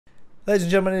Ladies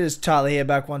and gentlemen, it is Tyler here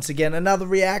back once again. Another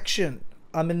reaction.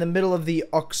 I'm in the middle of the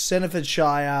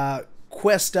Oxenefordscire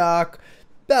quest arc,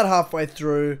 about halfway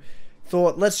through.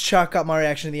 Thought, let's chuck up my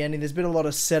reaction to the ending. There's been a lot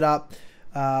of setup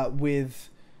with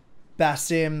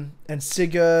Basim and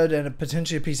Sigurd and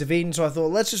potentially a piece of Eden, so I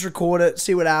thought, let's just record it,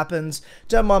 see what happens.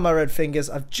 Don't mind my red fingers.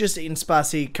 I've just eaten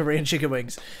spicy Korean chicken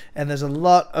wings, and there's a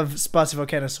lot of spicy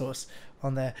volcano sauce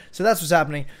on there. So that's what's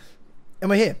happening. And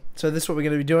we're here. So this is what we're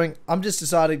going to be doing. I'm just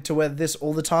deciding to wear this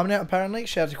all the time now, apparently.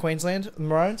 Shout out to Queensland,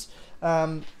 Maroons.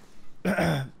 But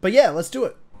yeah, let's do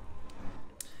it.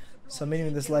 So I'm meeting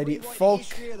with this lady, Folke,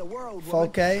 whatever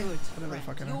the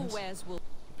fucking name is.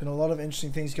 Been a lot of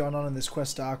interesting things going on in this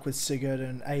quest arc with Sigurd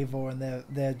and Eivor and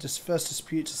their just first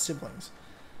disputes as siblings.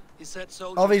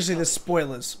 Obviously there's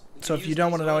spoilers, so if you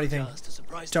don't want to know anything,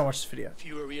 don't watch this video.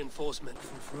 Fewer reinforcement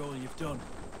for all you've done.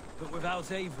 But without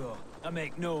Eivor, I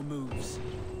make no moves.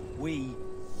 We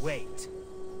wait.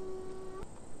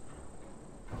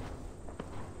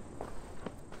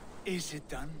 Is it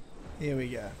done? Here we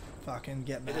go. Fucking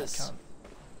get mad, cunt.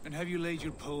 And have you laid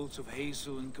your poles of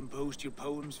hazel and composed your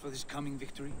poems for this coming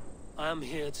victory? I am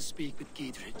here to speak with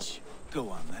Giedrich. Go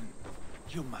on then,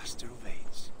 you master of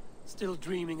aids. Still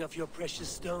dreaming of your precious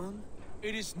stone?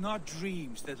 It is not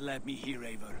dreams that led me here,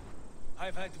 Eivor.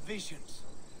 I've had visions,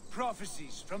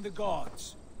 prophecies from the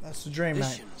gods. That's the dream, mate.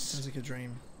 Visions. Sounds like a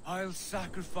dream. I'll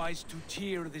sacrifice to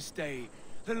Tyr this day,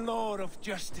 the Lord of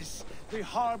Justice, the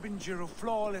harbinger of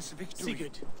flawless victory.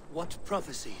 Sigurd, what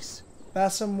prophecies?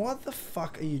 Basim, what the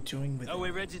fuck are you doing with it? Are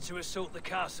we ready to assault the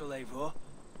castle, Eivor?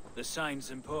 The signs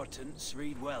and portents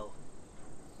read well.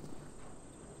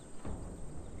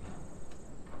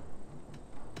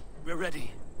 We're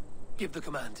ready. Give the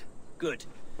command. Good.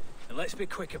 And let's be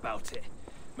quick about it.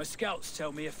 My scouts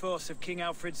tell me a force of King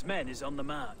Alfred's men is on the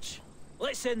march.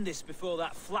 Let's end this before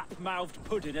that flap-mouthed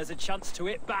pudding has a chance to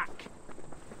hit back.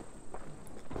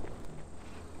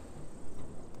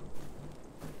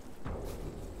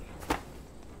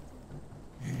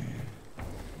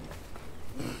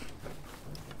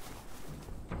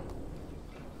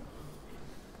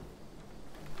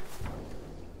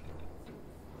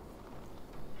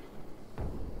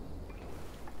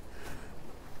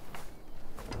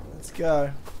 Let's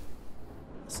go.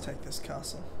 Let's take this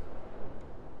castle.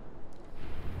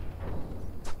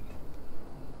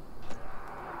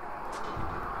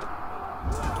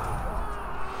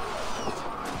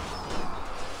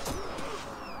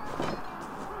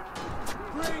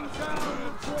 Bring down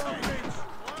the drawbridge!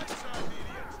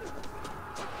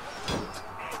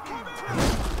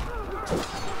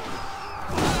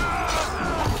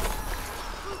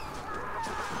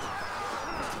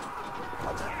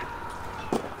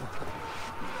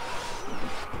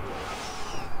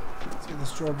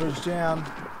 This drawbridge down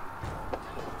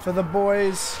for the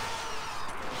boys.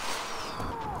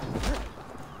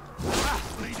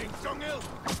 Bleeding dunghill!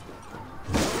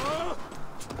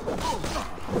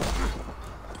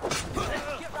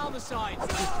 Get round the side.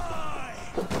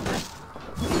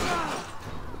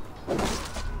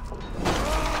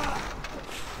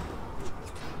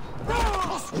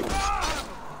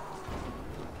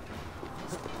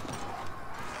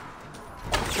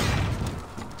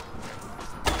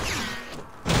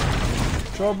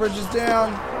 Drawbridge is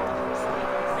down.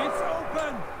 It's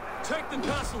open. Take the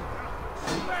castle.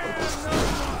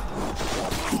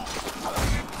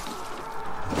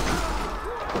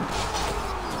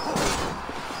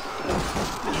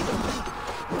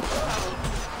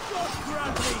 God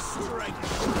grant me strength.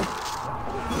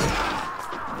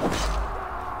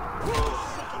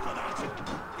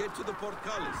 Get to the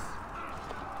portcullis.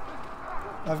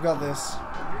 I've got this.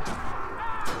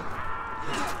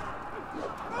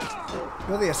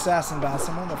 You're the assassin,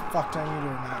 Basim. What the fuck are you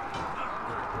doing that?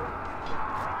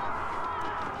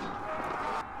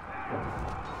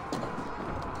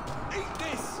 Eat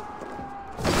this!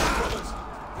 Brothers,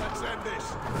 let's end this.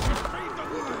 Read the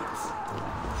words.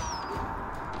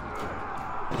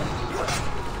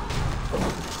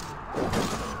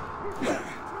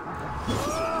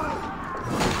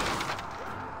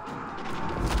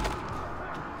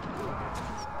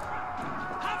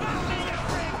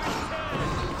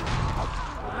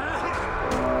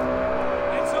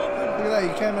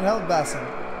 You came and helped Basim.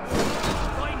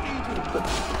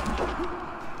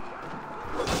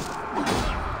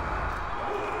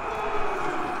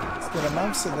 Let's get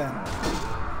amongst it then.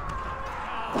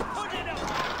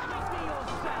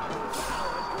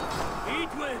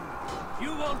 Edwin,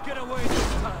 you won't get away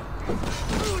this time.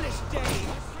 Foolish Dave!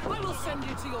 I will send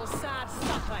you to your sad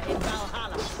supper in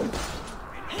Valhalla.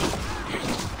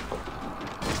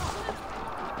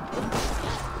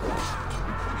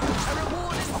 A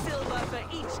reward in silver for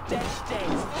each dead day.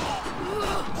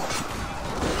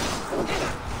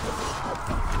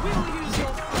 We'll use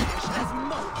your flesh as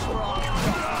mulch for our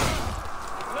crops.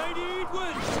 Lady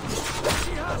Edwin!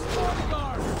 She has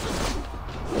bodyguard!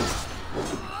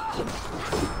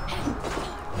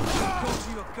 Go to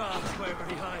your guard wherever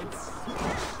he hides.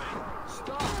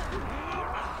 Stop!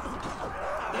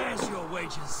 There's your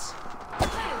wages.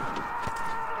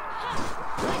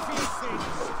 Pray for your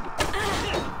sins.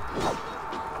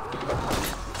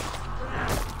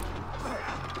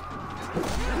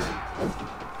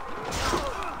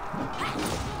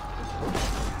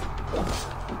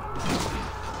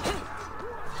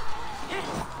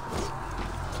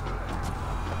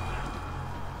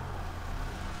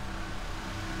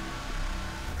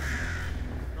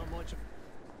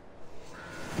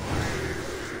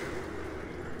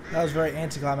 That was very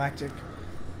anticlimactic.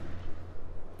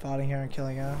 Fighting her and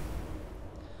killing her.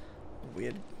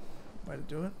 Weird way to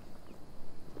do it.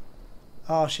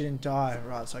 Oh, she didn't die.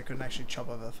 Right, so I couldn't actually chop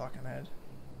over the fucking head.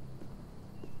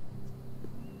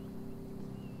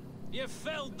 You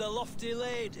felled the lofty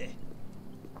lady.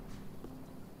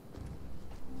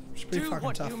 She's pretty Do fucking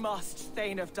what tough. you must,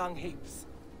 Thane of Dung Heaps.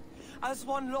 As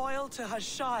one loyal to her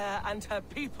shire and her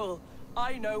people,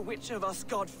 I know which of us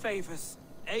God favors.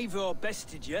 Eivor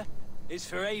bested you. It's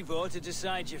for Eivor to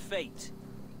decide your fate.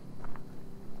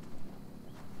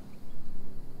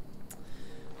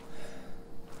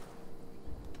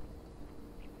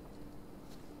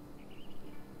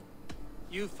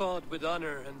 You fought with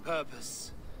honor and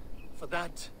purpose. For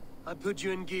that, I put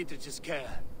you in Gietrich's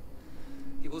care.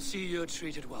 He will see you're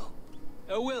treated well.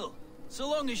 I will, so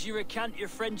long as you recant your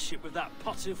friendship with that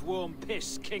pot of warm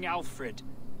piss, King Alfred.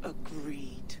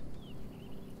 Agreed.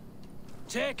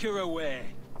 Take her away.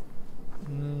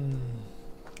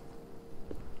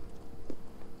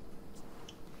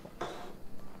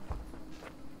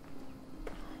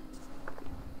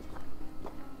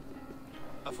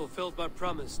 I fulfilled my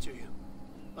promise to you.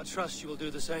 I trust you will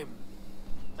do the same.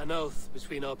 An oath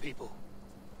between our people.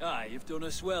 Aye, you've done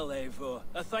us well, Eivor.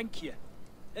 I thank you.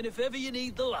 And if ever you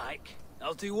need the like,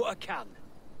 I'll do what I can.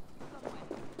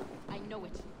 I know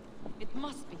it. It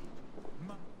must be.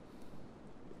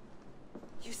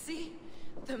 You see?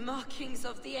 The markings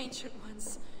of the Ancient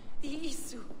Ones. The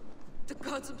Isu. The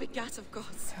gods who begat of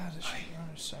gods. How does she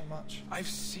know so much? I've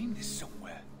seen this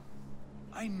somewhere.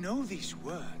 I know these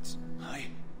words.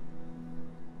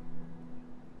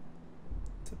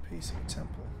 It's a piece of a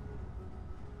temple.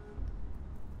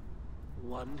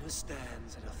 One who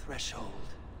stands at a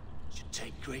threshold should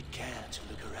take great care to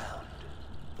look around.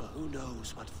 For who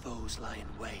knows what foes lie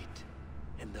in wait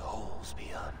in the halls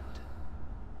beyond.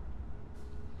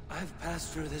 I've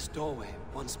passed through this doorway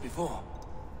once before.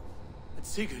 At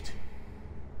Sigurd.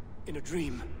 In a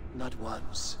dream. Not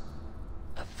once.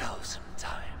 1,000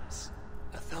 times.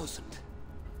 1,000.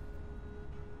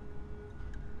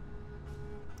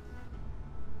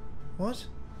 What?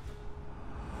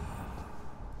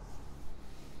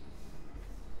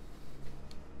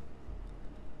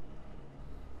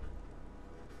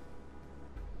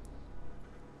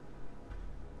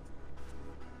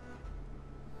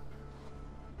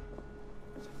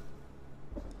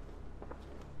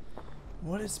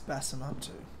 What is Basim up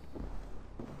to?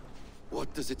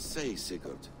 What does it say,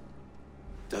 Sigurd?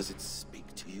 Does it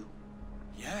speak to you?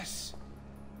 Yes.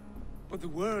 But the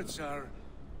words are...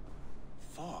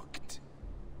 fogged.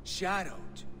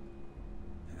 Shadowed.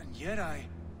 And yet I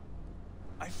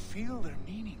feel their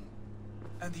meaning.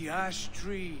 And the ash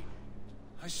tree...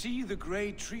 I see the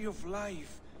great tree of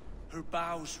life. Her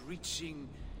boughs reaching...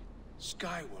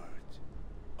 skyward.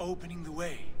 Opening the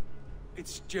way.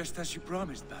 It's just as you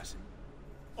promised, Basim.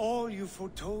 All you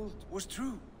foretold was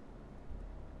true.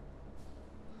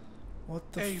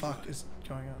 What the Eivor. fuck is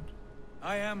going on?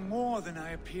 I am more than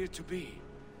I appear to be.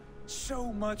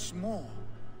 So much more.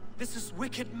 This is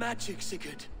wicked magic,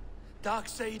 Sigurd.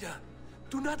 Darksader.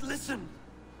 Do not listen.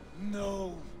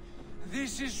 No.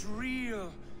 This is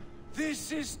real.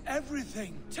 This is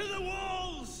everything. To the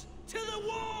walls! To the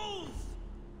walls!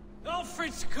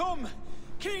 Alfred's come!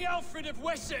 King Alfred of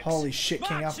Wessex! Holy shit,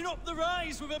 King Marching Alfred. up the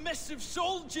rise with a mess of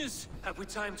soldiers! Have we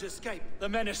time to escape? The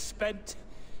men are spent.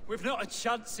 We've not a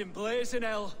chance in blazing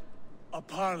hell. A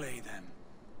parley, then.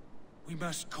 We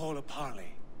must call a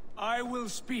parley. I will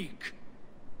speak,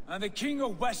 and the King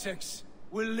of Wessex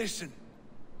will listen.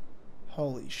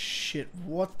 Holy shit,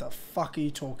 what the fuck are you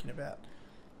talking about?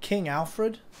 King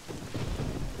Alfred?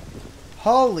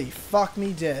 Holy fuck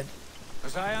me dead.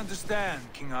 As I understand,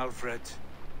 King Alfred,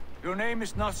 your name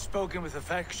is not spoken with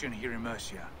affection here in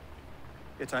Mercia.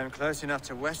 Yet I am close enough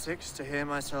to Wessex to hear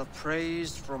myself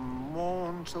praised from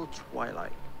morn till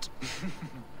twilight. not.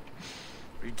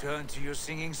 Return to your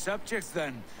singing subjects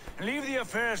then, and leave the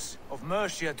affairs of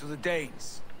Mercia to the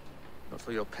Danes. Not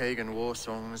for your pagan war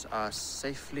songs are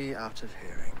safely out of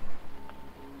hearing.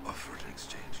 Offer an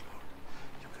exchange, Lord.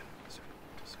 You can...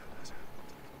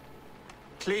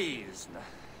 Please,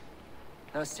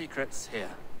 no secrets here.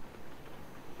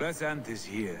 Let's end this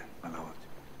here, my lord.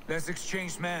 Let's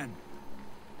exchange men.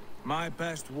 My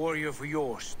best warrior for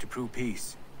yours to prove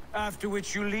peace. After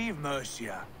which you leave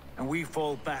Mercia, and we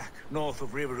fall back north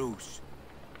of River Ouse.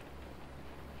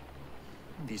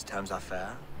 These terms are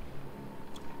fair.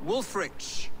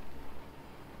 Wulfrich,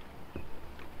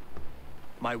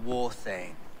 my war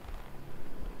thane.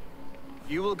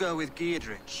 You will go with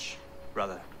Giedrich,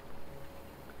 brother.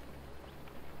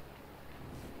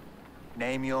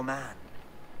 Name your man.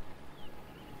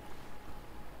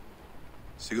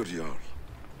 Sigurd Jarl,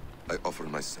 I offer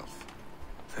myself.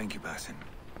 Thank you, Basin.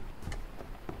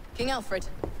 King Alfred.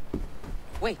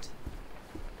 Wait.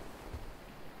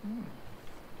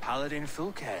 Paladin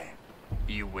Fulke,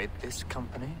 you with this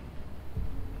company?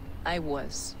 I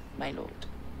was, my lord.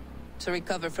 To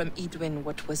recover from Edwin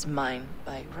what was mine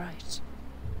by right.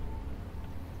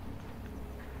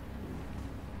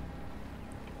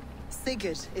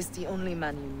 Sigurd is the only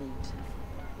man you need.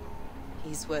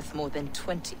 He's worth more than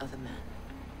 20 other men.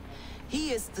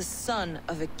 He is the son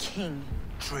of a king.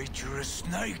 Traitorous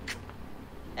snake!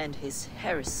 And his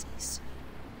heresies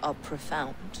are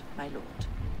profound, my lord.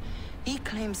 He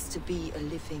claims to be a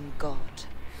living god.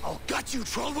 I'll gut you,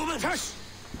 troll woman! Hush!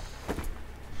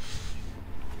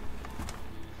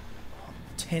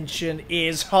 Tension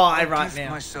is high right give now.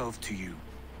 myself to you,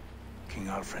 King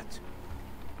Alfred.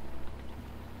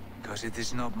 Because it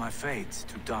is not my fate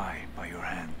to die by your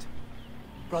hand.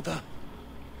 Brother.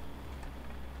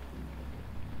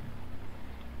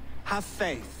 Have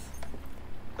faith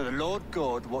that the Lord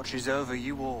God watches over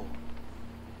you all.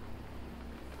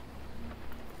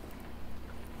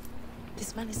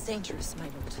 This man is dangerous, my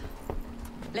lord.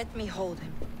 Let me hold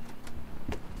him.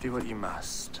 Do what you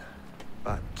must,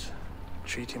 but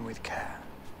treat him with care.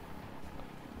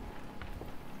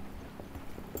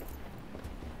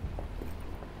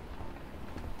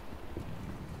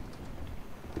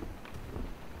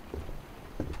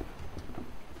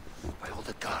 By all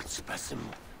the gods, Basim,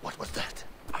 what was that?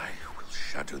 I will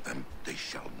shadow them. They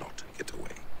shall not get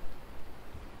away.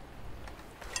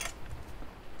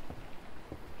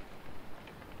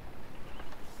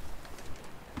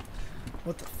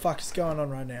 What the fuck is going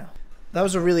on right now? That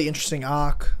was a really interesting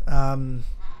arc.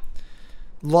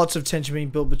 Lots of tension being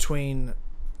built between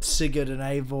Sigurd and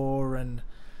Eivor, and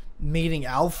meeting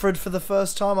Alfred for the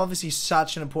first time. Obviously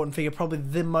such an important figure, probably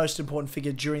the most important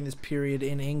figure during this period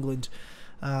in England.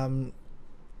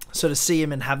 So to see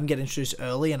him and have him get introduced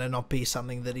early and it not be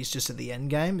something that he's just at the end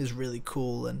game is really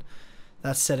cool, and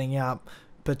that's setting up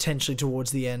potentially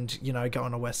towards the end, you know,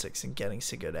 going to Wessex and getting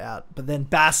Sigurd out. But then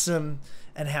Basim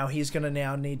and how he's going to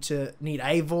now need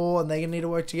Eivor, and they're going to need to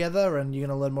work together, and you're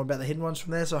going to learn more about the Hidden Ones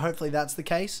from there. So hopefully that's the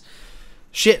case.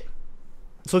 Shit.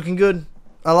 It's looking good.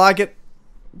 I like it.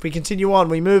 We continue on.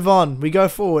 We move on. We go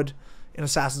forward in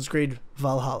Assassin's Creed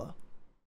Valhalla.